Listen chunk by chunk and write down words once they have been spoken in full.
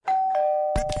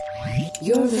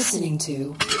You're listening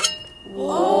to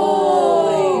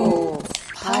Whoa!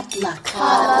 Potluck.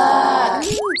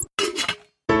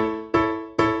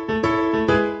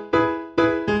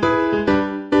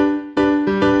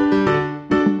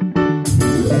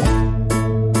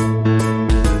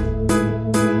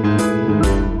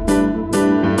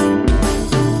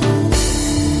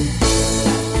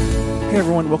 Hey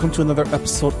everyone, welcome to another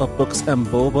episode of Books and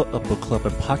Boba, a book club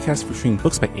and podcast featuring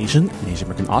books by Asian and Asian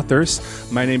American authors.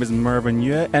 My name is Marvin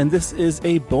Yue, and this is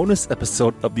a bonus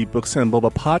episode of the Books and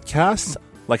Boba podcast.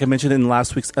 Like I mentioned in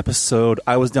last week's episode,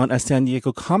 I was down at San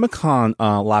Diego Comic-Con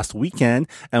last weekend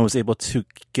and was able to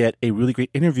get a really great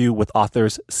interview with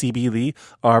authors C.B. Lee,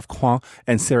 R.F. Kuang,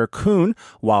 and Sarah Kuhn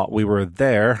while we were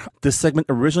there. This segment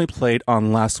originally played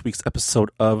on last week's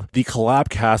episode of the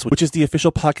Collabcast, which is the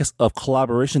official podcast of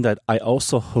Collaboration that I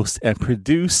also host and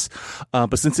produce.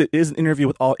 But since it is an interview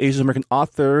with all Asian American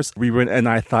authors, Rerun and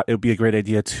I thought it would be a great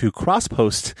idea to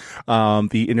cross-post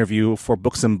the interview for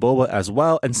Books and Boba as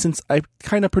well. And since I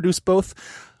kind of produce both,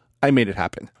 I made it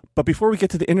happen. But before we get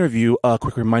to the interview, a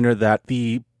quick reminder that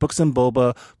the Books and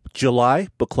Boba July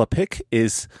book club pick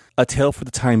is A Tale for the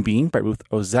Time Being by Ruth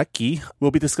Ozeki. We'll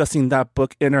be discussing that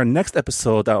book in our next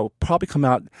episode that will probably come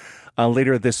out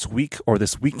later this week or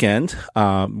this weekend.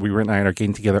 Rerun and I are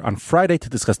getting together on Friday to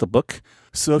discuss the book.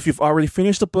 So if you've already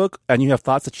finished the book and you have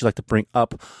thoughts that you'd like to bring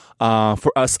up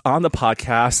for us on the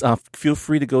podcast, feel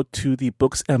free to go to the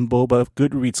Books and Boba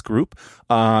Goodreads group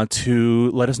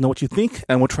to let us know what you think,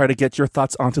 and we'll try to get your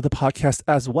thoughts onto the podcast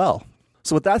as well.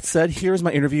 So with that said, here's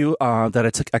my interview that I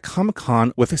took at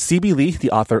Comic-Con with C.B. Lee, the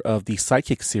author of the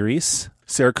Sidekick series,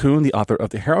 Sarah Kuhn, the author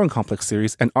of the Heroine Complex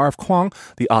series, and R.F. Kuang,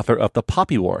 the author of the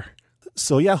Poppy War.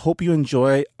 So yeah, hope you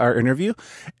enjoy our interview,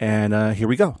 and here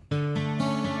we go.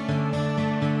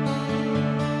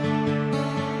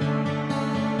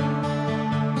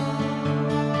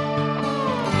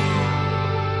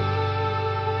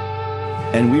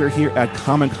 And we are here at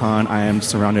Comic-Con. I am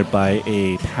surrounded by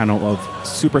a panel of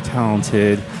super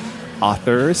talented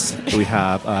authors. We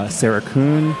have Sarah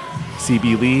Kuhn,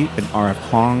 C.B. Lee, and R.F.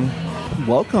 Kuang.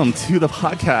 Welcome to the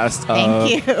podcast.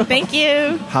 Thank you. Thank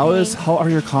you. How are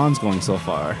your cons going so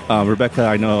far? Rebecca,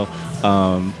 I know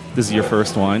this is your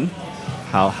first one.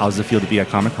 How does it feel to be at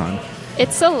Comic-Con?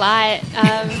 It's a lot,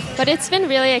 but it's been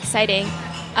really exciting.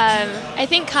 I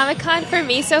think Comic-Con for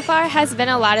me so far has been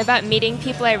a lot about meeting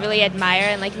people I really admire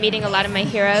and like meeting a lot of my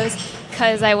heroes,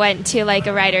 because I went to like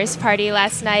a writer's party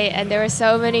last night and there were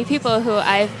so many people who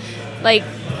I've like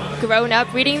grown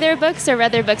up reading their books or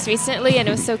read their books recently, and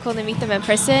it was so cool to meet them in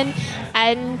person.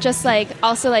 And just like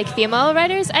also like female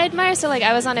writers I admire. So like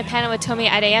I was on a panel with Tomi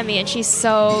Adeyemi, and she's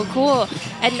so cool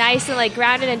and nice and like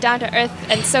grounded and down to earth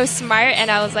and so smart,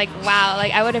 and I was like, wow,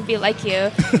 like I wouldn't be like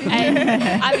you.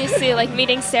 And obviously like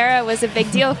meeting Sarah was a big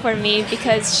deal for me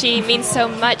because she means so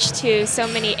much to so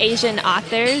many Asian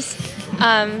authors.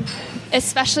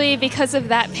 Especially because of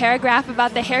that paragraph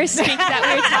about the hair streak that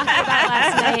we were talking about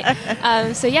last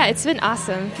night. So yeah, it's been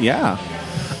awesome. Yeah.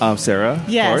 Sarah,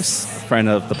 yes. Of course, friend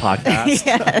of the podcast.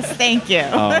 Yes, thank you.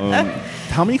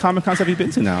 How many Comic-Cons have you been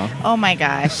to now? Oh my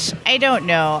gosh, I don't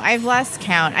know. I've lost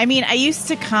count. I mean, I used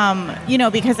to come,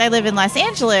 because I live in Los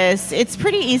Angeles, it's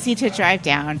pretty easy to drive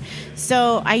down.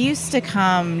 So I used to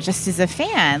come just as a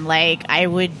fan. Like, I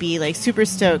would be like super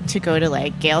stoked to go to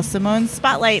like Gail Simone's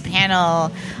Spotlight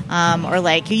panel, or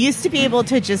like you used to be able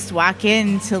to just walk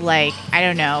into like, I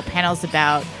don't know, panels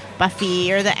about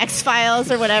Buffy or the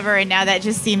X-Files or whatever, and now that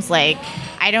just seems like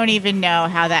I don't even know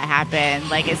how that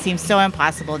happened. Like, it seems so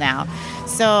impossible now.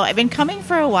 So I've been coming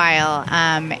for a while,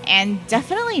 and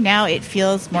definitely now it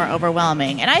feels more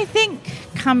overwhelming. And I think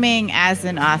coming as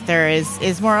an author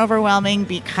is more overwhelming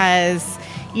because,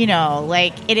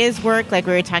 like it is work, like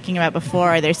we were talking about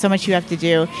before. There's so much you have to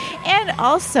do. And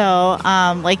also,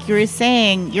 like you were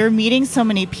saying, you're meeting so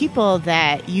many people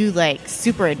that you like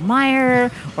super admire,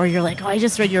 or you're like, oh, I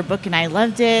just read your book and I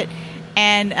loved it.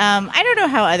 And I don't know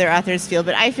how other authors feel,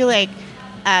 but I feel like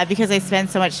because I spend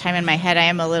so much time in my head, I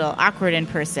am a little awkward in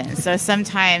person. So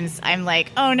sometimes I'm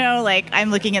like, oh no, like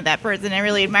I'm looking at that person, I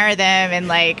really admire them, and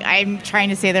like I'm trying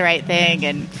to say the right thing.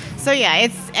 And so yeah,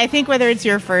 I think whether it's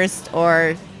your first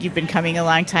or you've been coming a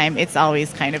long time, it's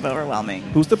always kind of overwhelming.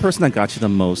 Who's the person that got you the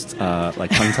most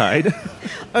like tongue-tied?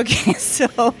 Okay,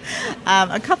 so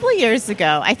a couple of years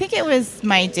ago, I think it was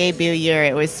my debut year.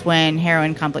 It was when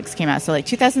Heroine Complex came out, so like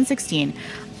 2016.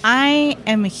 I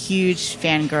am a huge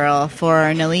fangirl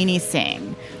for Nalini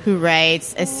Singh, who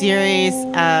writes a series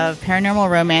of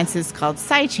paranormal romances called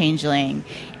Psy Changeling.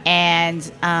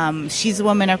 and she's a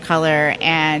woman of color,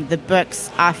 and the books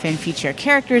often feature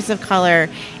characters of color,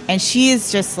 and she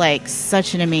is just like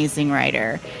such an amazing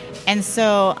writer. And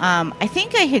so I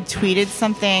think I had tweeted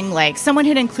something like someone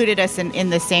had included us in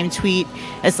the same tweet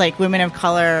as like women of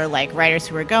color, like writers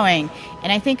who were going.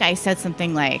 And I think I said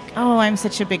something like, oh, I'm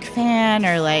such a big fan,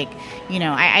 or like, you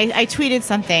know, I tweeted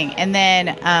something. And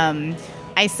then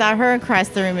I saw her across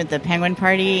the room at the Penguin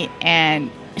Party, and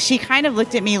she kind of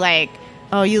looked at me like,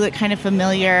 oh, you look kind of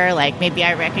familiar, like maybe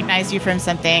I recognize you from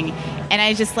something. And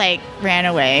I just like ran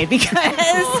away because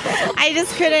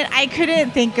I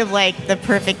couldn't think of like the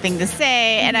perfect thing to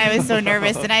say, and I was so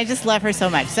nervous, and I just love her so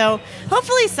much. So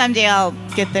hopefully someday I'll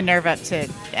get the nerve up to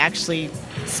actually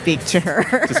speak to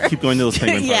her. Just keep going to those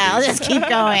Penguin Yeah, I'll parties. just keep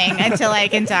going until I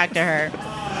can talk to her.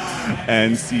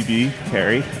 And CB,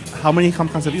 Carrie, how many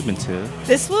Comic-Cons have you been to?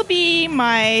 This will be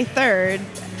my third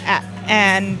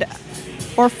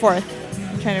or fourth.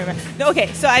 I'm trying to remember. No, okay,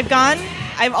 so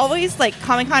I've always, like,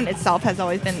 Comic-Con itself has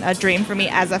always been a dream for me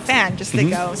as a fan, just to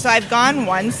go. So I've gone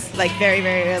once, like, very,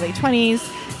 very early 20s,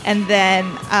 and then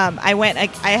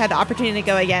I had the opportunity to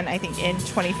go again, I think, in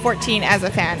 2014 as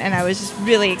a fan, and I was just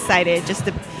really excited just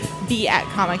to be at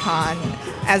Comic-Con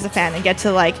as a fan and get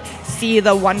to, like, see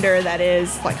the wonder that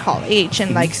is, like, Hall H,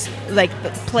 and, like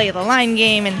play the line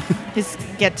game, and just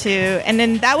get to... And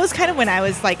then that was kind of when I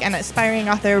was, like, an aspiring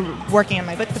author working on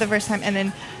my book for the first time, and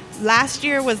then last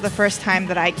year was the first time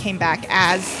that I came back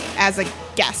as a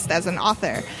guest, as an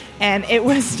author. And it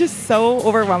was just so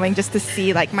overwhelming just to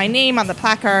see, like, my name on the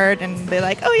placard and be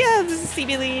like, oh, yeah, this is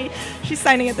C.B. Lee. She's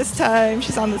signing at this time.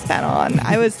 She's on this panel. And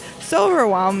I was so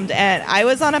overwhelmed. And I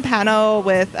was on a panel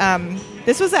with,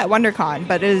 this was at WonderCon,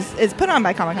 but it's put on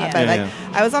by Comic-Con. Yeah. But, like,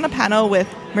 I was on a panel with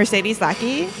Mercedes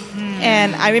Lackey.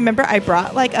 And I remember I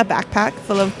brought, like, a backpack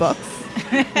full of books.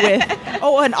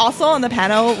 And also on the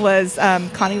panel was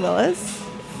Connie Willis.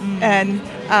 And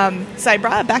so I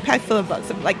brought a backpack full of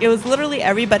books. Like, it was literally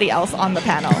everybody else on the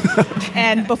panel.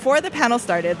 And before the panel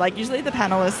started, like, usually the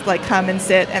panelists, like, come and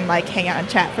sit and, like, hang out and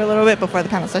chat for a little bit before the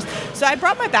panel starts. So I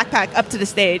brought my backpack up to the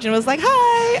stage and was like,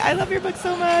 hi, I love your book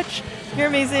so much. You're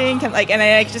amazing. And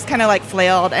I just kind of, like,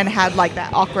 flailed and had, like,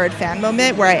 that awkward fan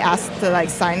moment where I asked to, like,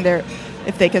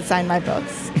 if they could sign my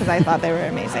books, because I thought they were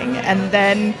amazing. And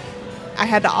then I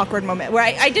had the awkward moment where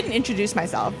I didn't introduce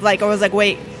myself. Like, I was like,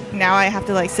 wait, now I have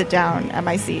to, like, sit down at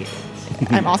my seat.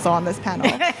 I'm also on this panel.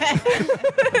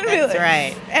 That's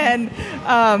right. And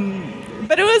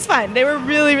but it was fun. They were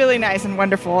really, really nice and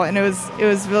wonderful, and it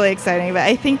was really exciting. But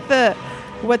I think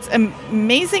what's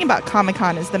amazing about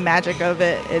Comic-Con is the magic of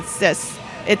it.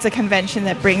 It's a convention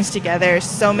that brings together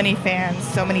so many fans,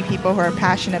 so many people who are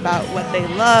passionate about what they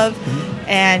love,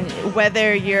 and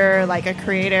whether you're, like, a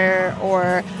creator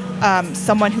or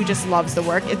someone who just loves the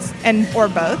work, or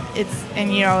both.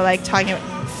 Like,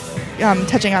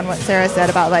 touching on what Sarah said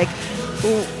about, like,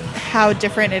 how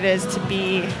different it is to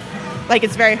be, like,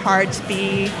 it's very hard to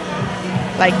be,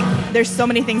 like, there's so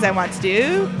many things I want to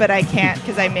do, but I can't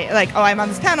because I'm on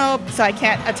this panel, so I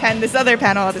can't attend this other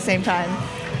panel at the same time.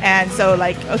 And so,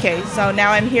 like, okay, so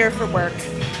now I'm here for work.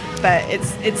 But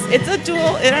it's a dual.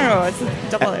 I don't know. It's a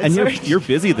double. And you're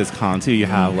busy at this con too. You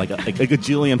have like a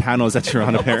gajillion panels that you're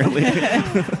on apparently.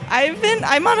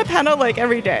 I'm on a panel like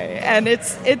every day, and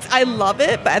it's I love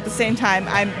it. But at the same time,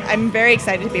 I'm very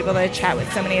excited to be able to chat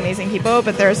with so many amazing people.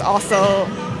 But there's also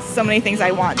so many things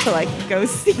I want to, like, go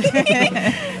see,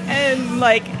 and,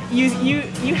 like,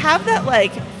 you have that,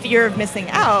 like, fear of missing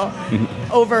out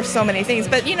over so many things.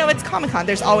 But, you know, it's Comic-Con.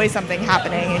 There's always something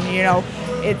happening, and, you know,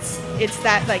 it's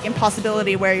that, like,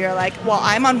 impossibility where you're like, well,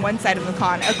 I'm on one side of the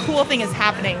con, a cool thing is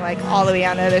happening, like, all the way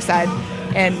on the other side,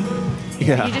 and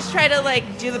you just try to,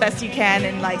 like, do the best you can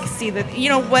and, like, see that, you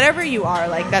know, whatever you are,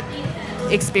 like, that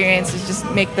experience is just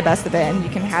make the best of it, and you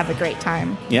can have a great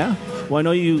time. Yeah. Well, I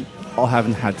know you all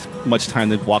haven't had much time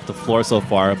to walk the floor so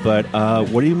far, but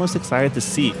what are you most excited to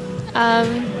see?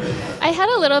 I had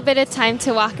a little bit of time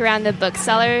to walk around the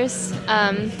booksellers'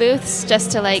 booths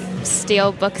just to, like,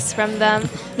 steal books from them.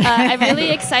 I'm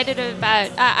really excited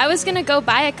about... I was going to go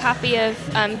buy a copy of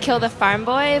Kill the Farm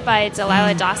Boy by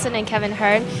Delilah Dawson and Kevin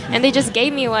Hearn, and they just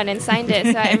gave me one and signed it,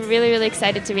 so I'm really, really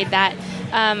excited to read that.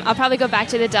 I'll probably go back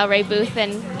to the Del Rey booth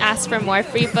and ask for more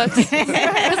free books, because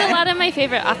a lot of my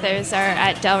favorite authors are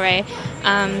at Del Rey.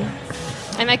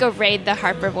 I might go raid the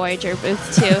Harper Voyager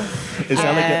booth, too. Is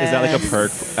that like a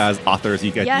perk as authors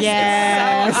you get? Yes.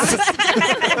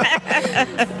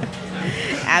 Yes.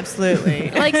 Absolutely.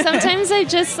 Like, sometimes I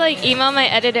just, like, email my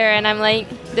editor and I'm like,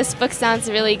 this book sounds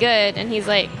really good, and he's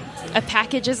like, a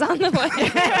package is on the way.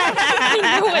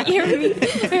 I know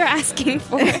what you're asking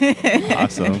for.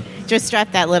 Awesome. Just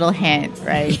drop that little hint,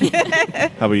 right?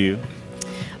 How about you?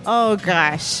 Oh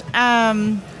gosh.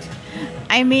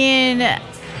 I mean,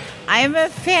 I'm a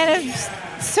fan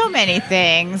of so many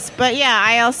things, but yeah,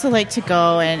 I also like to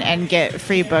go and get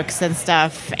free books and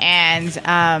stuff.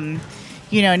 And,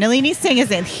 Nalini Singh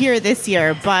isn't here this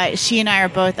year, but she and I are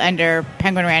both under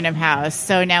Penguin Random House.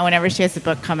 So now whenever she has a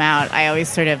book come out, I always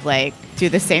sort of like do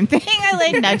the same thing. I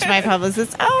like nudge my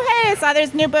publicist, oh, hey, I saw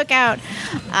there's a new book out.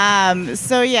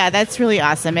 So yeah, that's really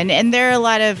awesome. And there are a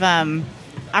lot of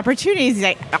opportunities.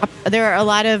 There are a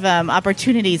lot of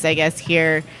opportunities, I guess,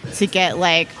 here to get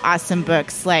like awesome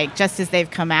books, like just as they've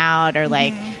come out, or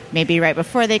like maybe right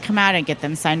before they come out, and get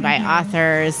them signed by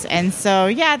authors. And so,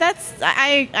 yeah,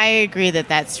 I agree that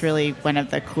that's really one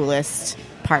of the coolest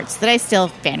parts that I still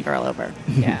fangirl over.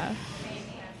 Yeah.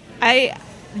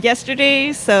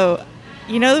 Yesterday, so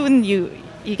when you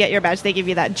get your badge, they give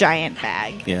you that giant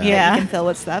bag. Yeah. That you can fill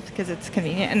with stuff because it's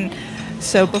convenient. And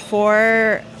so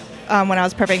before. When I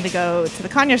was prepping to go to the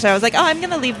Kanye show, I was like, "Oh, I'm going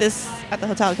to leave this at the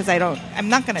hotel because I don't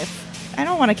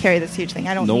want to carry this huge thing.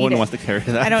 I don't. No need one it. wants to carry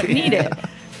that. I don't need it."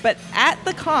 But at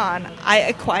the con, I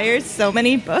acquired so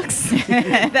many books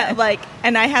that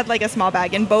and I had like a small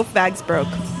bag, and both bags broke.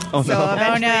 Oh, so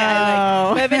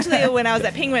no. But eventually, when I was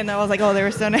at Penguin, I was like, "Oh, they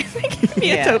were so nice. They gave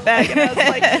me a tote bag," and I was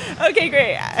like, "Okay,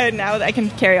 great." And now I can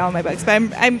carry all my books. But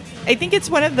I think it's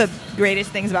one of the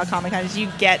greatest things about Comic-Con is you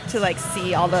get to like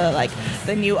see all the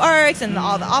the new arcs, and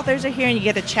all the authors are here, and you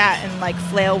get to chat and like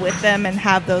flail with them and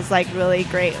have those like really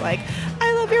great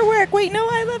I love your work. Wait, no,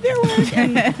 I love your work.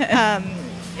 And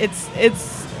it's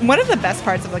one of the best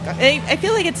parts of I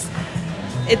feel like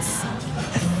it's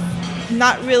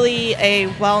not really a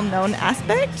well-known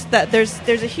aspect that there's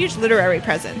a huge literary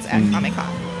presence at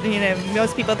Comic-Con.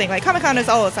 Most people think Comic-Con is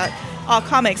it's not all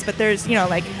comics, but there's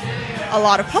a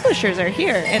lot of publishers are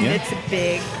here, and it's a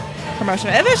big promotion,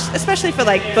 especially for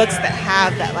books that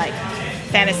have that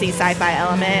fantasy sci-fi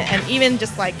element, and even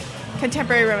just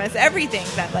contemporary romance, everything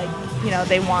that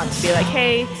they want to be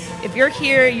hey, if you're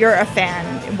here, you're a fan.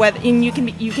 And you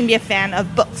can be a fan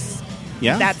of books.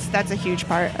 Yeah, that's a huge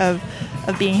part of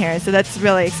being here. So that's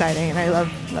really exciting, and I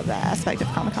love that aspect of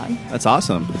Comic-Con. That's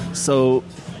awesome. So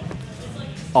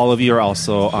all of you are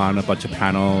also on a bunch of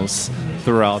panels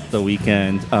throughout the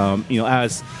weekend.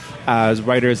 As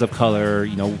writers of color,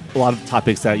 a lot of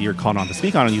topics that you're called on to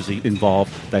speak on usually involve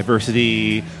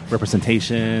diversity,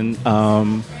 representation,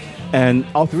 and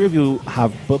all three of you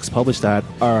have books published that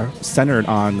are centered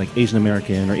on Asian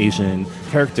American or Asian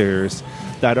characters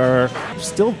that are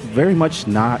still very much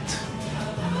not.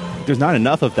 There's not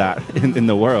enough of that in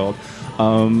the world.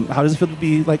 How does it feel to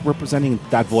be representing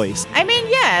that voice? I mean,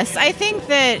 yes, I think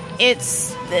that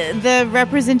it's the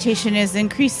representation is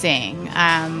increasing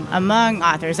among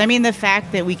authors. I mean, the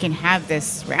fact that we can have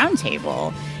this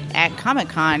roundtable at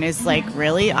Comic-Con is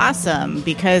really awesome,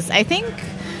 because I think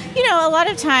a lot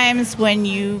of times when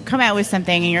you come out with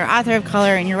something and you're author of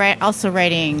color and you're also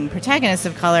writing protagonists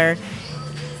of color,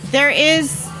 there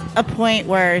is a point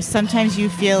where sometimes you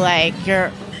feel like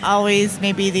you're always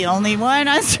maybe the only one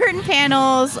on certain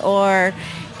panels, or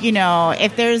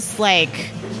if there's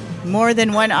more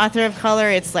than one author of color,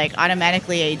 it's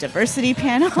automatically a diversity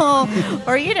panel,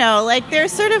 or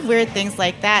there's sort of weird things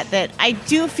like that I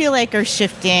do feel are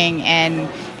shifting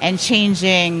and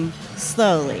changing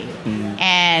slowly.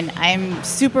 And I'm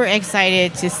super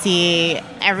excited to see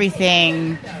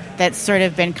everything that's sort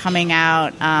of been coming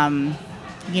out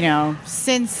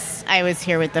since I was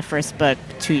here with the first book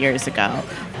 2 years ago.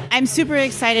 I'm super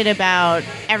excited about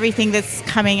everything that's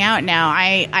coming out now.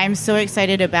 I'm so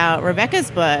excited about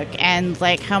Rebecca's book and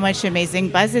how much amazing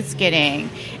buzz it's getting,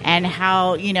 and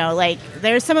how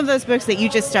there's some of those books that you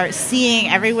just start seeing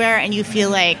everywhere, and you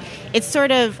feel it's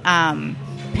sort of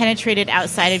penetrated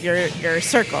outside of your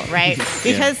circle, right?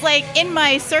 Because in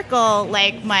my circle,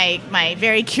 my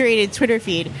very curated Twitter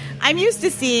feed, I'm used to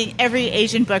seeing every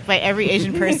Asian book by every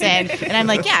Asian person, and I'm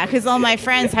because all my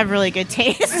friends have really good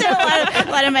taste, and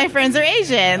a lot of my friends are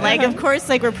Asian. Of course,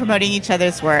 we're promoting each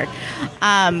other's work.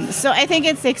 So I think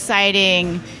it's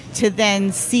exciting to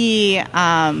then see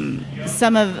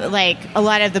some of a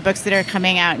lot of the books that are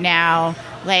coming out now,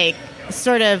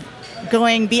 sort of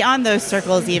going beyond those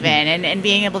circles even, and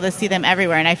being able to see them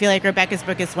everywhere. And I feel Rebecca's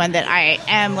book is one that I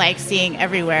am seeing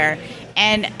everywhere.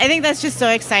 And I think that's just so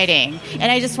exciting.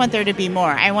 And I just want there to be more.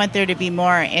 I want there to be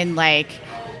more in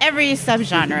every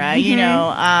subgenre,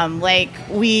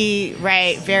 we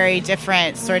write very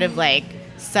different sort of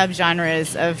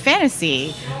subgenres of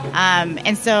fantasy.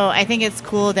 And so I think it's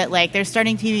cool that like there's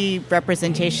starting to be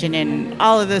representation in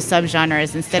all of those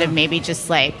subgenres instead of maybe just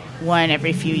like one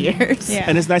every few years. Yeah.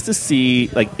 And it's nice to see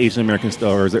like Asian American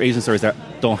stories or Asian stories that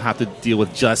don't have to deal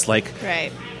with just like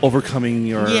Right. overcoming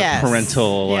your Yes.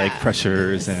 parental like Yeah.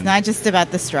 pressures and It's not just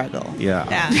about the struggle. yeah.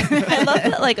 I love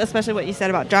that, like, especially what you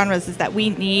said about genres is that we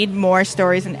need more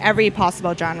stories in every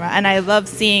possible genre. And I love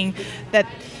seeing that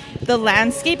the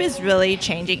landscape is really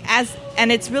changing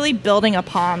and it's really building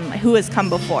upon who has come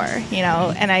before, you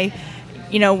know. And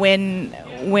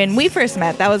when we first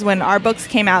met, that was when our books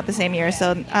came out the same year.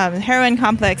 So Heroine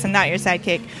Complex and Not Your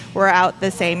Sidekick were out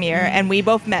the same year, and we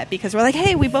both met because we're like,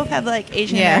 hey, we both have like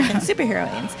Asian American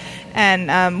superheroines.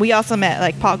 And we also met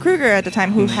like Paul Kruger at the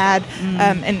time, who had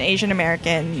an Asian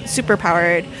American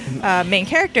superpowered main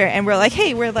character, and we're like,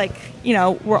 hey, we're like, you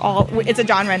know, it's a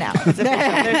genre now. It's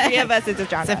official. There's three of us. It's a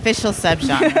genre. It's official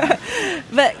subgenre.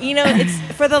 But, you know, it's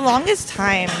for the longest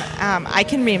time, I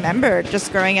can remember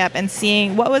just growing up and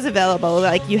seeing what was available.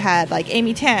 Like, you had, like,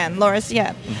 Amy Tan, Laura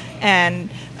Siep,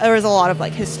 and there was a lot of,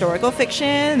 like, historical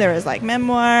fiction, there was, like,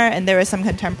 memoir, and there was some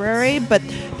contemporary, but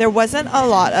there wasn't a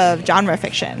lot of genre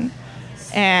fiction.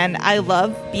 And I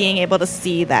love being able to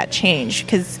see that change,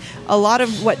 because a lot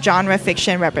of what genre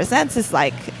fiction represents is,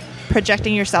 like,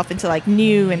 projecting yourself into, like,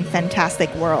 new and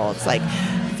fantastic worlds, like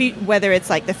whether it's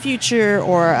like the future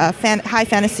or a high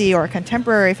fantasy or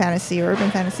contemporary fantasy or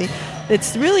urban fantasy.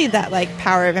 It's really that like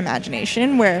power of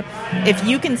imagination, where if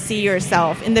you can see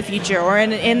yourself in the future or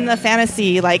in the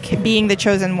fantasy, like being the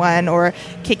chosen one or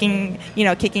kicking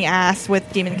ass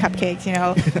with demon cupcakes, you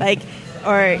know, like,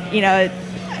 or, you know,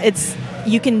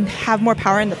 you can have more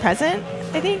power in the present,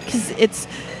 I think, because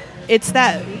it's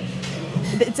that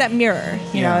mirror,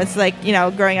 you know. It's like, you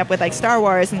know, growing up with like Star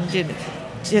Wars and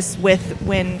just with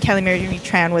when Kelly Marie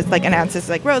Tran was like announced as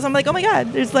like Rose, I'm like, oh my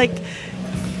god, there's like,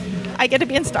 I get to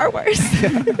be in Star Wars.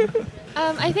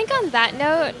 I think on that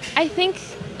note, I think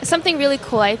something really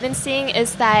cool I've been seeing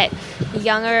is that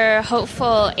younger,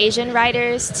 hopeful Asian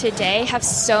writers today have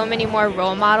so many more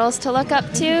role models to look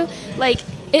up to. Like,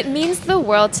 it means the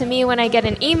world to me when I get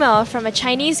an email from a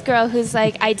Chinese girl who's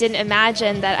like, I didn't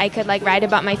imagine that I could like write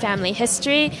about my family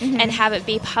history and have it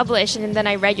be published, and then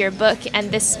I read your book and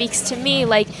this speaks to me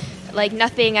like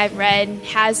nothing I've read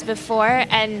has before.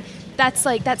 And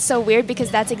that's so weird, because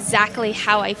that's exactly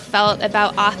how I felt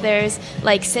about authors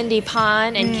like Cindy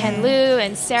Pon and Ken Liu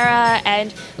and Sarah.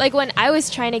 And like when I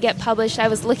was trying to get published, I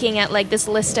was looking at like this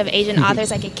list of Asian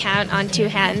authors I could count on two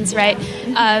hands, right?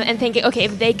 And thinking, okay,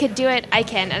 if they could do it, I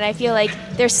can. And I feel like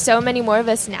there's so many more of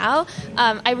us now.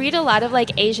 I read a lot of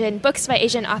like Asian books by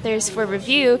Asian authors for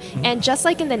review, and just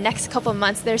like in the next couple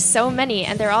months, there's so many,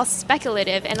 and they're all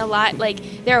speculative, and a lot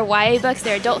like there are YA books,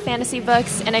 there are adult fantasy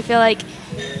books, and I feel like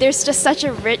there's just such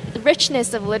a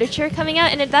richness of literature coming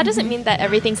out, and that doesn't mean that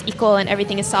everything's equal and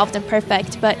everything is solved and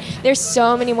perfect, but there's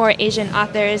so many more Asian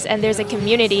authors, and there's a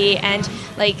community, and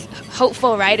like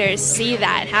hopeful writers see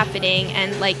that happening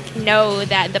and like know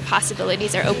that the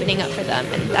possibilities are opening up for them,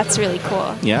 and that's really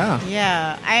cool. Yeah.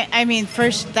 I mean,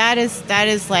 first, that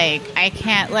is like, I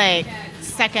can't like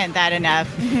second that enough,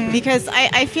 because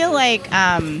I feel like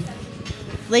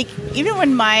even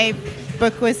when my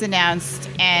book was announced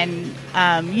and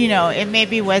you know, it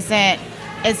maybe wasn't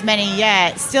as many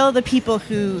yet, still the people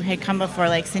who had come before,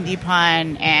 like Cindy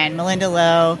Pon and Melinda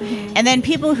Lowe, and then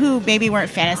people who maybe weren't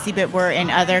fantasy but were in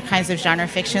other kinds of genre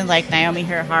fiction, like Naomi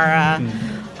Hirahara,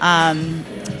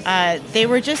 they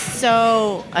were just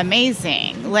so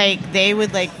amazing. Like, they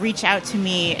would like reach out to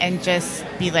me and just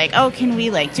be like, oh, can we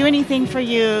like do anything for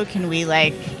you? Can we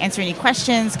like answer any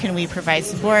questions? Can we provide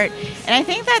support? And I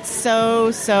think that's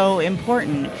so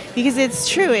important, because it's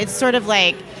true. It's sort of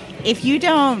like, if you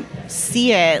don't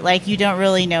see it, like, you don't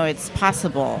really know it's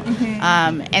possible.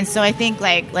 And so I think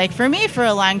like for me, for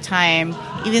a long time,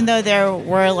 even though there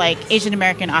were like Asian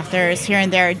American authors here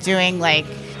and there doing like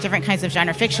different kinds of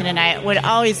genre fiction, and I would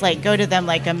always like go to them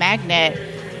like a magnet,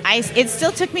 it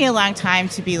still took me a long time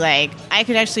to be like, I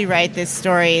could actually write this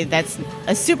story that's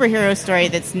a superhero story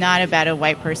that's not about a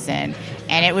white person,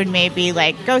 and it would maybe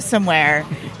like go somewhere,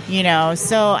 you know.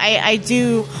 So I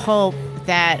do hope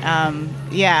that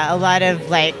a lot of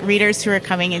like readers who are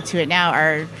coming into it now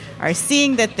are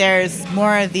seeing that there's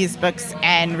more of these books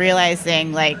and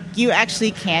realizing like, you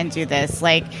actually can do this.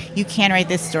 Like, you can write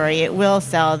this story. It will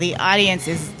sell. The audience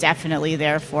is definitely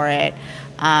there for it.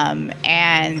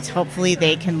 And hopefully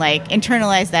they can like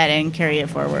internalize that and carry it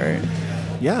forward.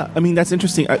 Yeah, I mean, that's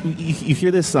interesting. You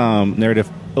hear this narrative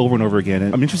over and over again.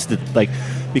 And I'm interested, like,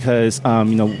 because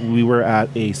we were at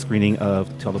a screening of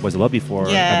To All the Boys I Loved Before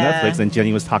at Netflix, and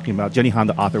Jenny Han,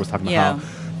 the author, was talking about how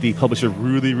the publisher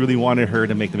really, really wanted her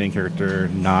to make the main character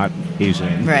not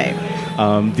Asian. Right.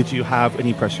 Did you have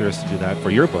any pressures to do that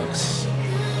for your books?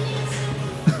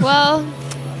 Well,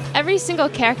 every single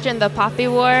character in the Poppy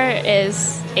War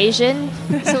is Asian,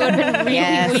 so it would have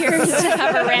been really weird to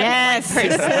have a random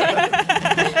person.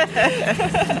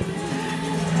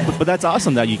 But that's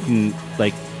awesome that you can,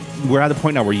 like, we're at the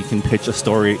point now where you can pitch a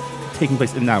story taking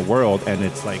place in that world, and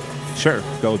it's like, sure,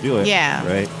 go do it. Yeah.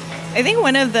 Right? I think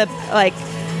one of the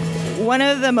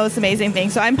most amazing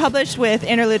things. So I'm published with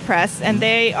Interlude Press, and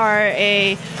they are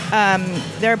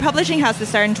they're a publishing house that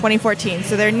started in 2014.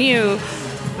 So they're new,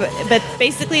 but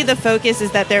basically the focus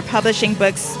is that they're publishing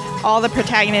books. All the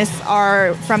protagonists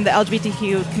are from the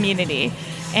LGBTQ community,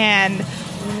 and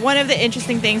one of the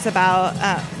interesting things about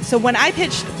so when I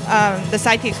pitched the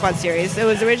Sidekick Squad series, it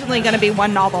was originally going to be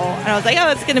one novel, and I was like, oh,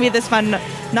 it's going to be this fun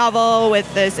novel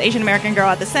with this Asian American girl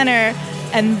at the center.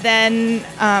 And then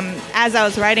as I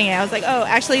was writing it, I was like, oh,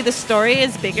 actually the story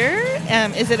is bigger.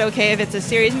 Is it okay if it's a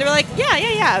series? And they were like,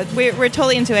 yeah, we're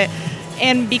totally into it.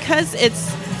 And because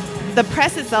it's the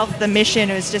press itself, the mission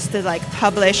was just to like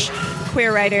publish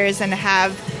queer writers and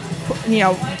have,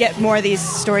 get more of these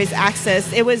stories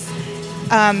access. It was,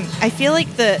 I feel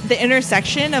like the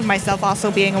intersection of myself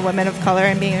also being a woman of color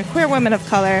and being a queer woman of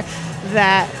color,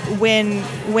 that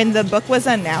when the book was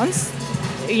announced,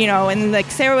 and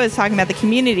like Sarah was talking about the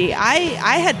community,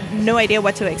 I had no idea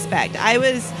what to expect. I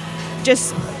was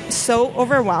just so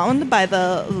overwhelmed by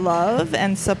the love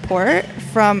and support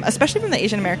especially from the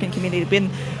Asian American community.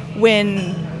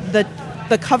 When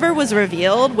the cover was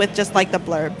revealed with just like the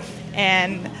blurb,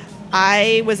 and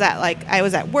I was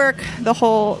at work the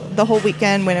whole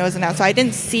weekend when it was announced. So I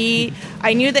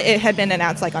knew that it had been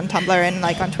announced like on Tumblr and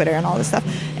like on Twitter and all this stuff.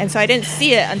 And so I didn't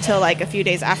see it until like a few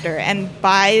days after. And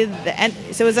by the end,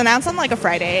 so it was announced on like a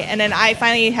Friday, and then I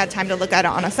finally had time to look at it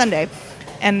on a Sunday.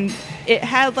 And it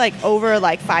had like over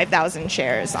like 5,000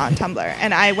 shares on Tumblr.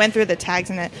 And I went through the tags,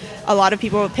 and a lot of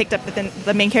people picked up that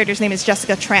the main character's name is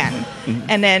Jessica Tran. Mm-hmm.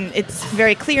 And then it's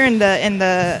very clear in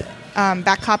the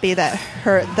back copy that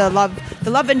the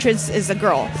love interest is a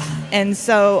girl, and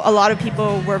so a lot of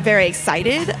people were very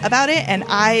excited about it. And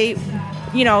I,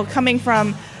 coming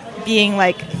from being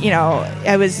like,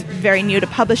 I was very new to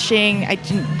publishing, I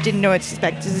didn't know what to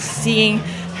expect, just seeing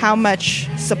how much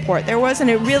support there was, and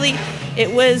it was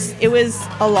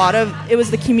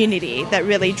the community that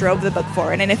really drove the book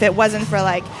forward. And if it wasn't for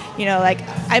like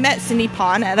I met Cindy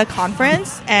Pon at a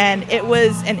conference, and it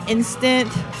was an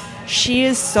instant. She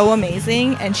is so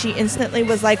amazing, and she instantly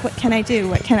was like, what can I do?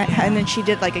 What can I? And then she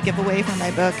did like a giveaway for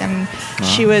my book, and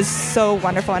she was so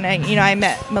wonderful. And I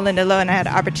met Melinda Lowe, and I had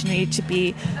the opportunity to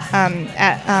be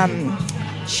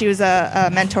she was a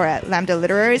mentor at Lambda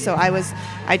Literary, so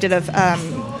I did a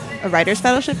writer's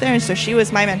fellowship there, and so she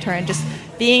was my mentor, and just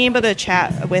being able to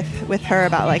chat with her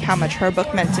about like how much her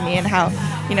book meant to me, and how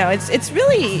it's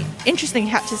really interesting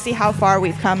to see how far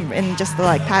we've come in just the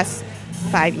like past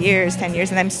 5 years, 10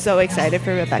 years, and I'm so excited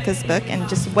for Rebecca's book and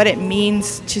just what it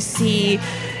means to see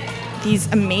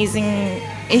these amazing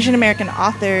Asian American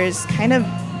authors kind of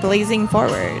blazing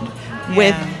forward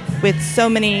with so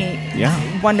many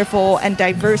wonderful and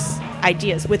diverse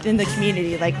ideas within the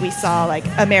community. Like we saw like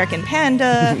American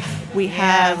Panda, we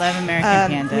have I love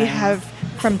American Panda. We have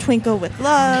From Twinkle with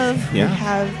Love. Yeah. We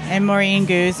have and Maureen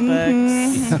Goo's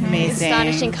books. Amazing.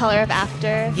 Astonishing Color of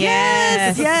After.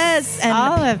 Yes. And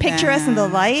all of Picture them. Us in the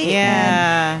Light.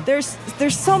 Yeah. And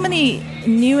there's so many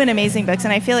new and amazing books,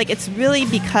 and I feel like it's really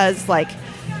because like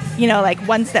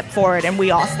one step forward and we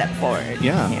all step forward.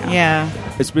 Yeah.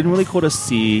 It's been really cool to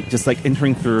see, just like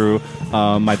entering through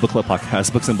my book club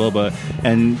podcast, Books and Boba,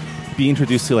 and be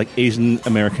introduced to like Asian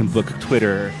American book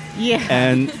Twitter. Yeah.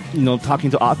 And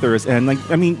talking to authors, and like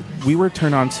we were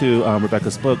turned on to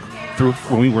Rebecca's book through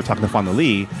when we were talking to Fonda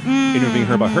Lee, interviewing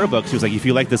her about her book. She was like, if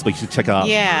you like this book, you should check out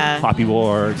Poppy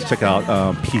War, check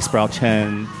out P. Sprout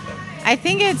Chen. I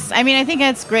think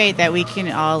it's great that we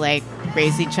can all like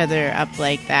raise each other up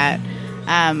like that.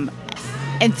 And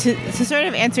to sort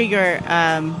of answer your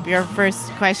first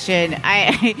question,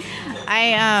 I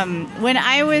when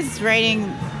I was writing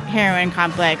Heroine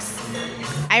Complex,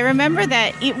 I remember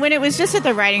that when it was just at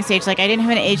the writing stage, like I didn't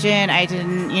have an agent, I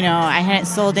hadn't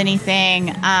sold anything.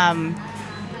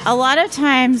 A lot of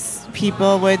times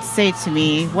people would say to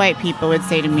me, white people would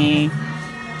say to me,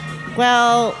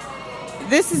 well,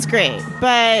 this is great,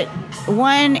 but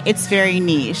one, it's very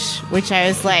niche, which I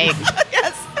was like,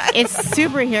 Yes. It's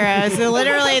superheroes. So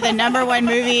literally the number one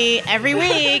movie every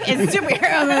week is a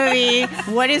superhero movie.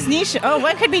 What is niche? Oh,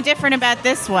 what could be different about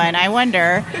this one? I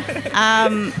wonder.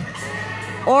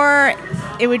 Or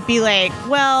it would be like,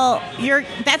 well,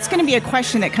 that's going to be a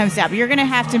question that comes up. You're going to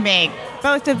have to make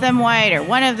both of them white or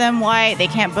one of them white. They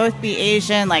can't both be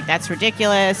Asian. Like, that's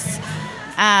ridiculous.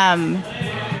 And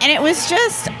it was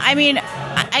just, I mean,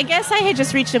 I guess I had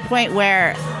just reached a point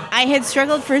where I had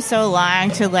struggled for so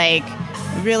long to, like,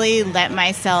 really let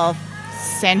myself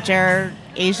center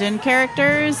Asian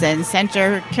characters and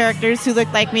center characters who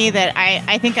looked like me that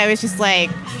I think I was just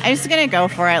like, I'm just going to go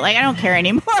for it. Like, I don't care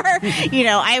anymore.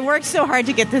 I worked so hard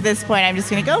to get to this point. I'm just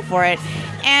going to go for it.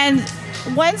 And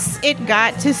once it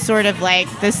got to sort of like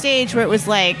the stage where it was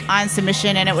like on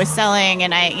submission and it was selling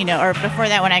and or before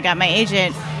that when I got my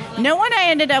agent, no one I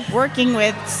ended up working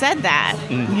with said that,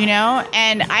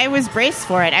 and I was braced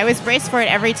for it. I was braced for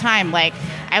it every time. Like,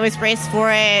 I was braced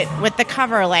for it with the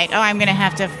cover, like, oh, I'm going to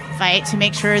have to fight to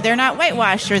make sure they're not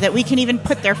whitewashed or that we can even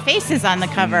put their faces on the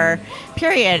cover,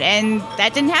 period. And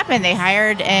that didn't happen. They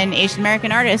hired an Asian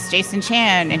American artist, Jason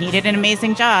Chan, and he did an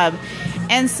amazing job.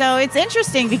 And so it's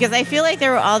interesting because I feel like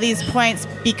there were all these points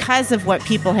because of what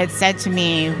people had said to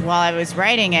me while I was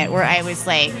writing it, where I was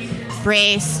like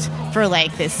braced for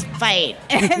like this fight.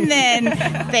 And then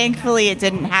thankfully it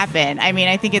didn't happen. I mean,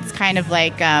 I think it's kind of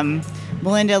like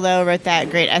Melinda Lowe wrote that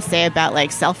great essay about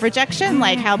like self-rejection,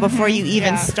 like how before you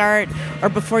even start or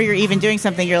before you're even doing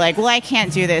something, you're like, well, I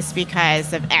can't do this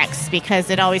because of X, because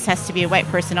it always has to be a white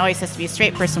person, always has to be a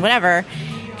straight person, whatever.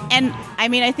 And I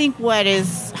mean, I think what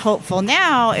is hopeful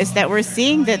now is that we're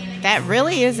seeing that that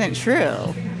really isn't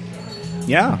true.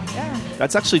 Yeah.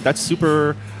 That's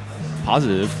super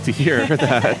positive to hear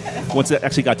that once it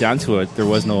actually got down to it, there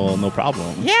was no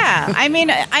problem. Yeah. I mean,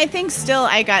 I think still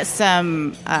I got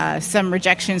some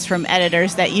rejections from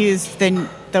editors that used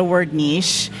the word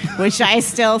niche, which I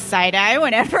still side-eye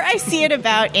whenever I see it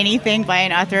about anything by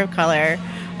an author of color.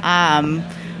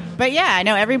 But yeah, I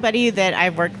know everybody that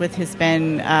I've worked with has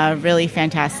been really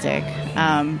fantastic.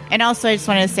 And also, I just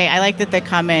wanted to say, I like that the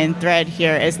common thread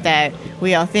here is that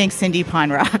we all think Cindy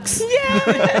Pon rocks.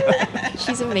 Yeah.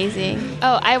 She's amazing.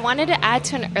 Oh, I wanted to add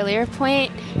to an earlier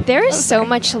point. There is so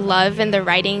much love in the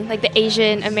writing, like the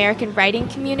Asian American writing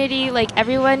community. Like,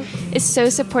 everyone is so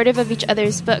supportive of each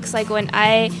other's books. Like, when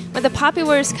the Poppy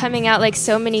War was coming out, like,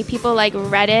 so many people, like,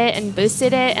 read it and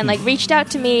boosted it and, like, reached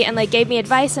out to me and, like, gave me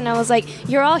advice. And I was like,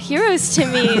 you're all heroes to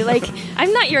me. Like,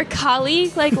 I'm not your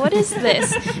colleague. Like, what is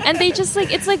this? And they just,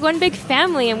 like, it's like one big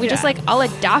family, and we just, like, all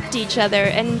adopt each other.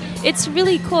 And it's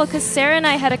really cool because Sarah and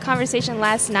I had a conversation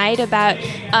last night about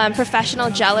professional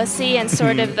jealousy and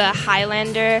sort of the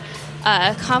Highlander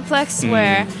complex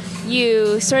where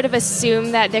you sort of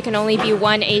assume that there can only be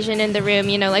one Asian in the room,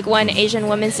 like one Asian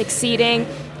woman succeeding.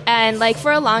 And, like,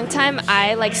 for a long time,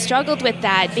 I, like, struggled with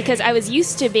that because I was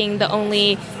used to being the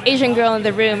only Asian girl in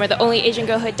the room or the only Asian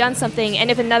girl who had done something.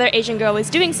 And if another Asian girl was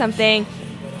doing something,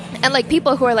 and, like,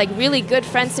 people who are, like, really good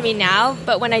friends to me now,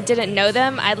 but when I didn't know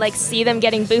them, I'd, like, see them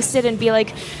getting boosted and be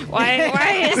like, why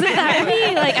isn't that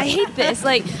me? Like, I hate this.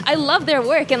 Like, I love their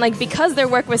work, and, like, because their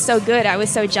work was so good, I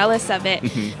was so jealous of it.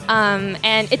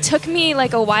 And it took me,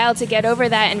 like, a while to get over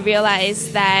that and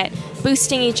realize that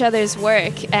boosting each other's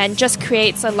work and just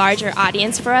creates a larger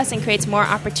audience for us and creates more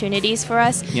opportunities for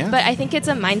us. Yeah. But I think it's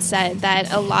a mindset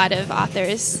that a lot of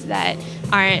authors that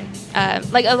aren't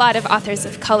a lot of authors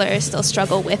of color still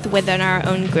struggle with within our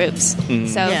own groups.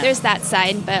 So there's that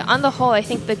side. But on the whole, I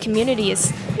think the community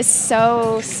is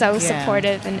so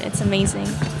supportive, and it's amazing.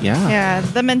 Yeah.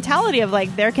 The mentality of,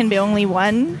 like, there can be only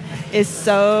one is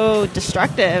so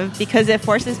destructive because it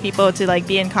forces people to, like,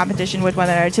 be in competition with one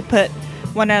another, to put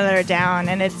one another down,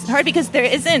 and it's hard because there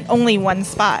isn't only one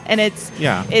spot, and it's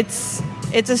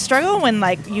a struggle when,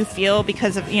 like, you feel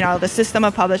because of the system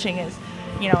of publishing is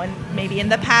and maybe in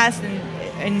the past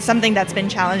and something that's been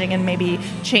challenging and maybe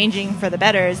changing for the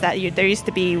better is that there used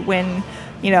to be when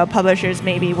publishers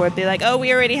maybe would be like, oh,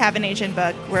 we already have an Asian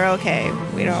book, we're okay,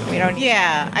 we don't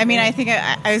I mean, I think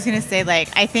I was gonna say,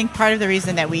 like, I think part of the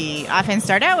reason that we often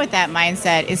start out with that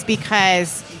mindset is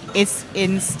because it's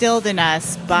instilled in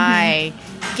us by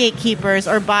gatekeepers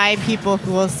or by people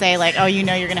who will say, like, oh, you're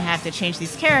going to have to change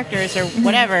these characters or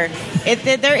whatever.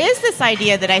 There is this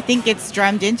idea that I think gets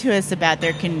drummed into us about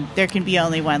there can be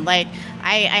only one. Like,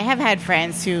 I have had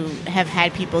friends who have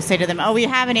had people say to them, oh, we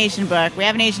have an Asian book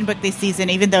this season,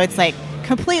 even though it's, like,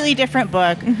 completely different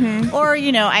book. Or,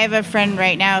 I have a friend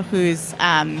right now who's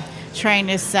trying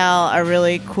to sell a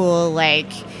really cool, like,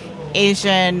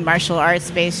 Asian martial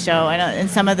arts based show, and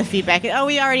some of the feedback, oh,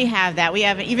 we already have that. We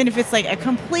have, even if it's like a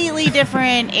completely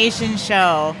different Asian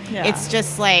show, Yeah. it's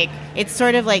just like, it's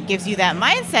sort of like gives you that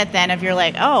mindset then if you're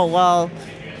like, oh, well,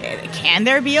 can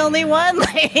there be only one?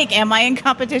 Like, am I in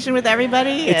competition with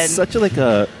everybody? It's such a like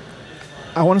a.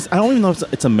 I don't even know if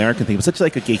it's an American thing, but such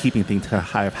like a gatekeeping thing to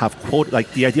have quota,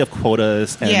 like the idea of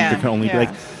quotas, and Yeah, there can only yeah. be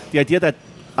like the idea that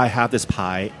I have this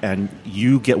pie and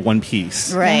you get one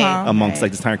piece Right. amongst right.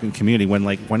 like this entire community. When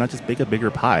like, why not just bake a bigger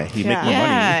pie? You make Yeah. more Yeah,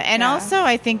 money. and Yeah. also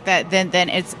I think that then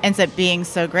it ends up being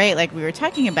so great. Like we were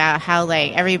talking about how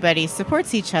like everybody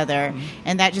supports each other,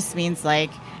 and that just means like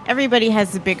everybody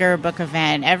has a bigger book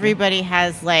event. Everybody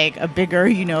has like a bigger,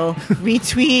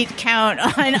 retweet count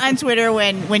on Twitter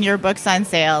when your book's on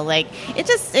sale. Like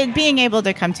it being able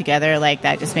to come together like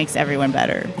that just makes everyone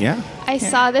better. Yeah. I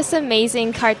saw this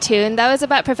amazing cartoon that was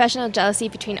about professional jealousy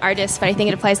between artists, but I think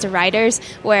it applies to writers,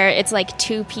 where it's like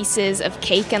two pieces of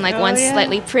cake and like one's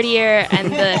slightly prettier,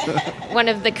 and one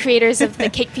of the creators of the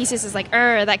cake pieces is like,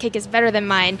 that cake is better than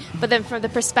mine. But then from the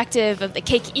perspective of the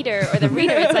cake eater or the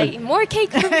reader, it's like, more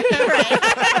cake for me.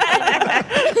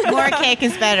 More cake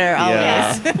is better always.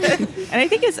 Yeah. And I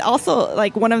think it's also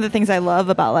like one of the things I love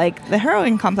about like the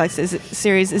Heroine Complex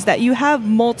series is that you have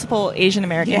multiple Asian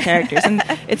American characters, and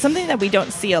it's something that we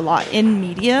don't see a lot in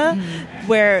media,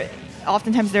 where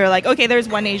oftentimes they're like, okay, there's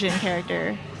one Asian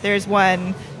character, there's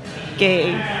one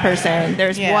gay person,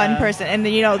 there's Yeah. one person, and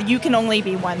you can only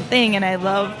be one thing. And I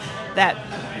love that,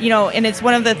 and it's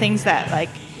one of the things that like,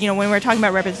 when we're talking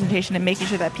about representation and making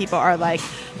sure that people are like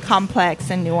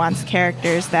complex and nuanced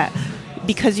characters, that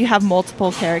because you have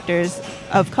multiple characters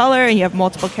of color and you have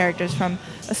multiple characters from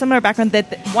a similar background,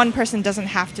 that one person doesn't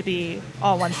have to be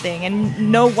all one thing,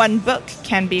 and no one book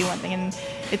can be one thing. And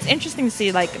it's interesting to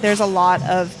see like there's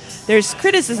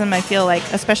criticism, I feel like,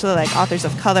 especially like authors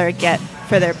of color get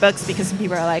for their books, because some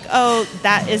people are like, oh,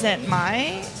 that isn't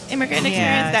my immigrant experience,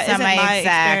 Yeah, that it's isn't not my my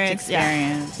exact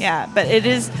experience. Yeah, but it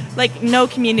is like no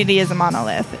community is a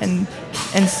monolith, and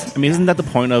I mean, isn't that the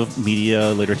point of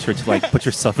media literature, to like put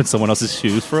yourself in someone else's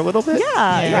shoes for a little bit?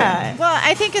 yeah. Well,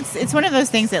 I think it's one of those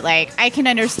things that like I can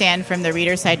understand from the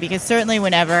reader side, because certainly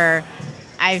whenever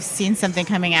I've seen something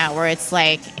coming out where it's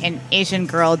like an Asian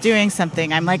girl doing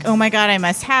something, I'm like, oh my God, I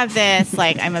must have this.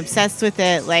 Like, I'm obsessed with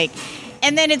it. Like,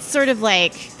 and then it's sort of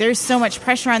like there's so much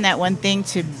pressure on that one thing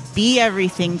to be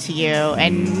everything to you,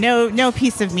 and no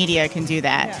piece of media can do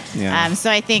that. Yeah. So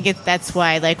I think that's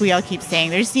why like we all keep saying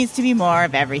there just needs to be more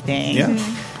of everything. Yeah.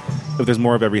 If there's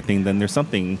more of everything, then there's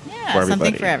something Yeah, for everybody.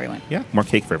 something for everyone. Yeah, more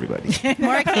cake for everybody.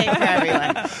 More cake for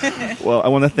everyone. Well, I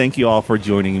want to thank you all for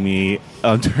joining me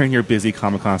during your busy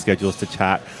Comic-Con schedules to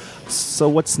chat. So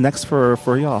what's next for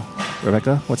y'all?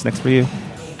 Rebecca, what's next for you?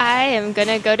 I am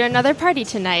gonna go to another party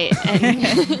tonight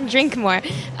and drink more.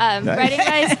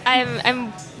 Writing-wise,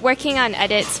 I'm working on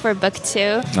edits for book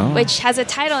 2, which has a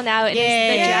title now. It is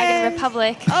Yay. The Dragon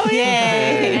Republic. Oh,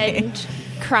 yay. And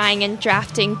crying and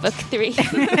drafting book 3.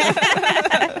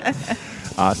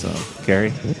 Awesome.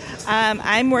 Carrie?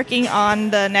 I'm working on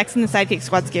the next in the Sidekick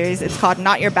Squad series. It's called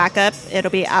Not Your Backup.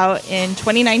 It'll be out in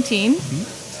 2019.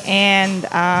 And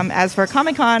as for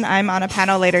Comic-Con, I'm on a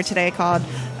panel later today called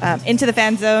Into the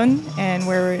Fan Zone, and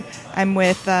I'm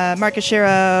with Marcus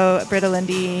Shiro, Britta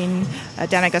Lindeen,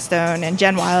 Dan Augustone, and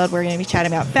Jen Wild. We're going to be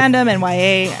chatting about fandom and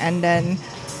YA. And then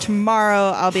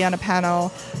tomorrow I'll be on a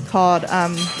panel called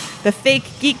The Fake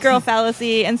Geek Girl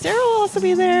Fallacy, and Sarah will also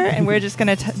be there, and we're just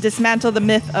going to dismantle the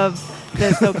myth of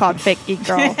the so-called fake geek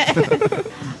girl.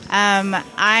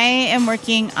 I am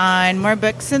working on more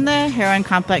books in the Heroine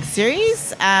Complex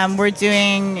series. We're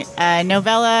doing a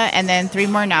novella and then 3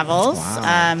 more novels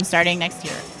starting next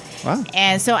year. Wow.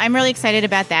 And so I'm really excited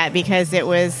about that, because it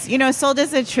was, sold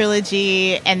as a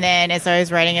trilogy. And then as I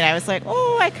was writing it, I was like,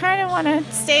 oh, I kind of want to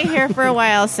stay here for a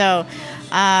while. So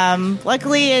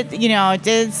luckily, it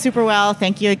did super well.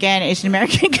 Thank you again, Asian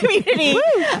American community.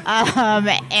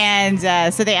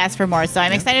 So they asked for more. So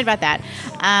I'm excited about that.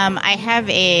 I have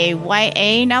a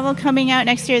YA novel coming out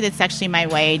next year that's actually my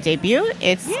YA debut.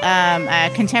 It's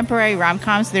a contemporary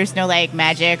rom-com, so there's no like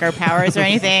magic or powers or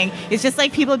anything. It's just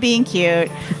like people being cute.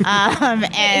 And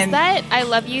Is that I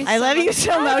Love You? I Love You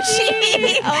So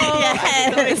Mochi.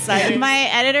 I'm so excited. My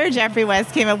editor Jeffrey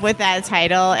West came up with that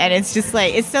title, and it's just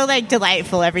like it's so like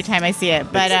delightful every time I see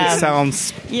it. But it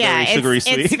sounds very sugary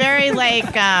sweet. It's very like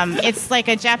it's like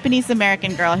a Japanese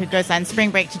American girl who goes on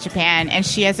spring break to Japan, and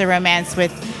she has a romance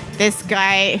with this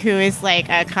guy who is like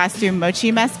a costume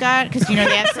mochi mascot, because they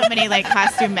have so many like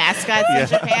costume mascots in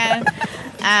Japan.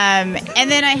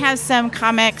 And then I have some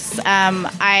comics.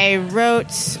 I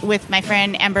wrote with my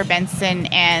friend Amber Benson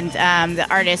and the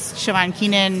artist Siobhan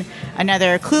Keenan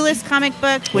another Clueless comic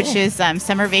book, which is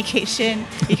Summer Vacation,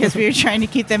 because we were trying to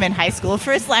keep them in high school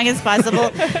for as long as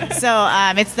possible. So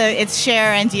it's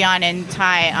Cher and Dion and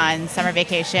Ty on Summer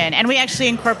Vacation, and we actually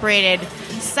incorporated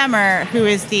Summer, who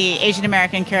is the Asian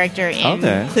American character in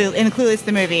Clueless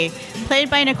the movie, played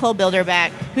by Nicole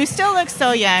Bilderback, who still looks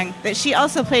so young that she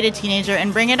also played a teenager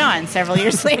in Bring It On several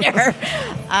years later.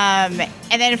 And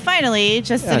then finally,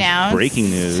 just announced...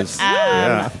 breaking news.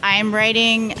 I'm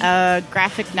writing a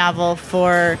graphic novel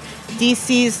for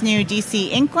DC's new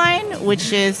DC Ink line,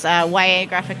 which is YA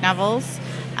graphic novels.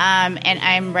 And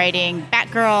I'm writing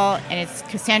Batgirl, and it's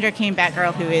Cassandra Cain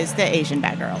Batgirl, who is the Asian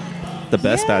Batgirl. The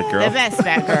best Batgirl. The best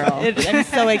Batgirl. I'm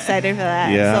so excited for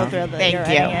that. Yeah. I'm so thrilled that Thank you're you.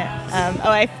 writing it.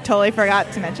 I totally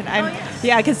forgot to mention.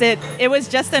 Because it was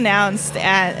just announced,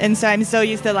 and so I'm so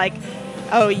used to like,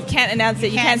 oh, you can't announce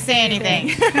it. You can't say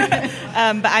anything. But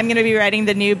I'm going to be writing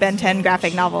the new Ben 10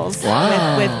 graphic novels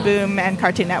with Boom and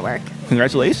Cartoon Network.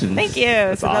 Congratulations. Thank you.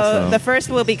 That's awesome. The first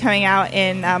will be coming out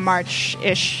in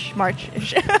March-ish of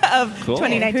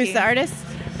 2019. Who's the artist?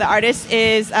 The artist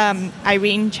is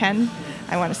Irene Chen.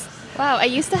 I want to. Wow, I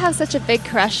used to have such a big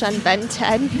crush on Ben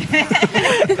 10. This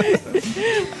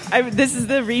is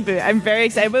the reboot. I'm very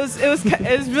excited. It was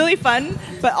really fun,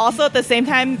 but also at the same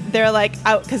time they're like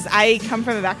out because I come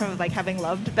from a background of like having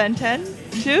loved Ben 10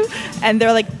 too, and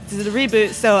they're like, this is the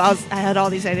reboot. So I had all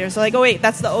these ideas. So like, oh wait,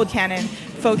 that's the old canon.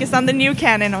 Focus on the new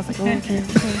canon. I was like, oh, okay.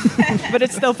 But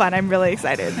it's still fun. I'm really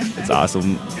excited. It's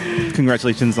awesome.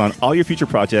 Congratulations on all your future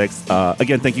projects.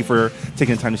 Again, thank you for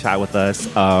taking the time to chat with us.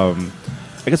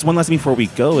 I guess one last thing before we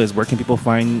go is where can people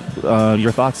find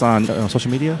your thoughts on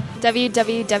social media?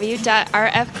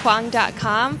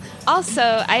 www.rfkwang.com. Also,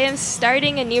 I am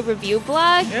starting a new review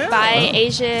blog by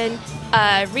Asian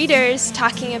readers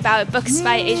talking about books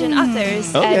by Asian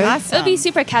authors. Okay. And Awesome. it'll be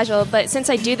super casual, but since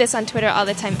I do this on Twitter all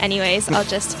the time anyways, I'll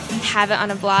just have it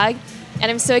on a blog. And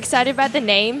I'm so excited about the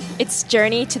name. It's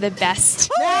Journey to the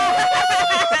Best.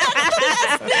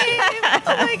 Oh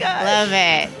my god. Love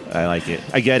it. I like it.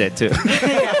 I get it, too.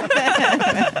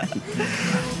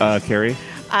 Carrie?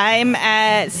 I'm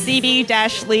at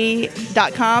cb-lee.com,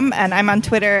 and I'm on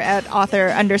Twitter at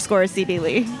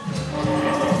author_cblee.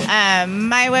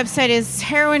 My website is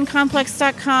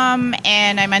heroinecomplex.com,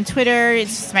 and I'm on Twitter.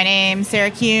 It's just my name,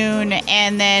 Sarah Kuhn.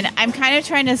 And then I'm kind of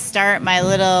trying to start my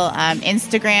little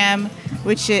Instagram,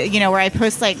 which is, where I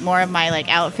post like more of my like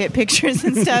outfit pictures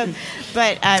and stuff.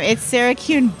 But it's Sarah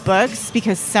Kuhn Books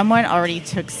because someone already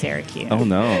took Sarah Kuhn. Oh,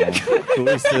 no. Who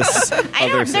is this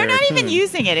They're not even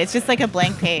using it. It's just like a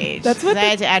blank page. That's what I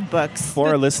had to add books. For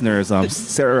our listeners,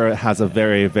 Sarah has a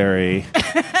very, very,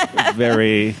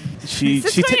 very... This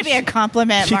is going to be a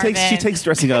compliment, Marvin. She takes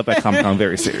dressing up at Comic-Con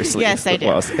very seriously. Yes, I do.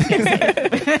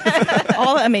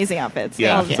 All amazing outfits.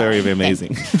 Yeah, very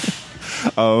amazing.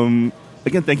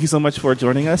 Again, thank you so much for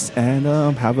joining us, and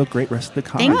have a great rest of the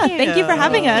con. Thank you for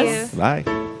having us. Bye.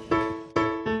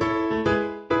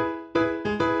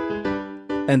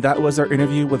 And that was our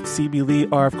interview with CB Lee,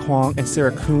 RF Kwang, and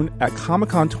Sarah Kuhn at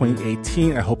Comic-Con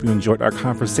 2018. I hope you enjoyed our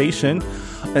conversation.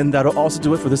 And that'll also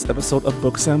do it for this episode of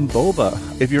Books and Boba.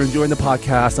 If you're enjoying the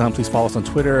podcast, please follow us on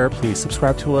Twitter. Please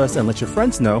subscribe to us and let your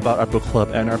friends know about our book club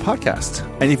and our podcast.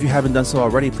 And if you haven't done so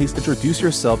already, please introduce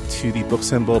yourself to the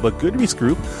Books and Boba Goodreads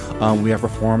group. We have our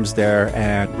forums there,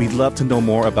 and we'd love to know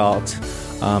more about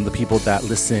the people that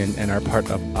listen and are part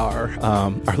of our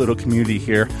little community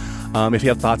here. If you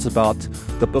have thoughts about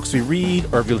the books we read,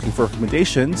 or if you're looking for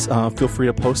recommendations, feel free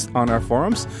to post on our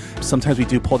forums. Sometimes we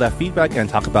do pull that feedback and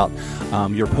talk about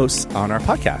your posts on our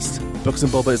podcast. Books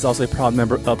and Boba is also a proud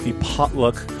member of the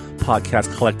Potluck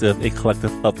Podcast Collective, a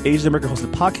collective of Asian American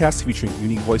hosted podcasts featuring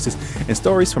unique voices and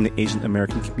stories from the Asian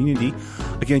American community.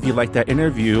 Again, if you like that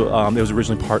interview, it was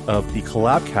originally part of the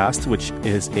Collabcast, which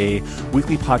is a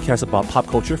weekly podcast about pop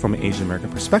culture from an Asian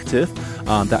American perspective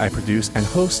that I produce and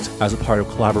host as a part of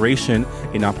Collaboration,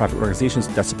 a nonprofit organization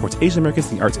that supports Asian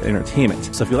Americans in the arts and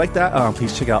entertainment. So if you like that,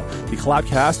 please check out the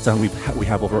Collabcast. We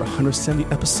have over 170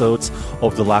 episodes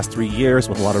over the last 3 years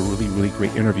with a lot of really, really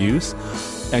great interviews.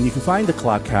 And you can find the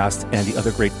Collabcast and the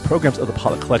other great programs of the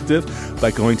Potluck Collective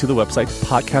by going to the website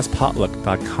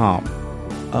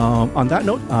podcastpotluck.com. On that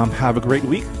note, have a great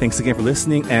week. Thanks again for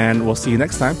listening, and we'll see you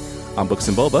next time on Books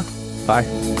and Boba. Bye.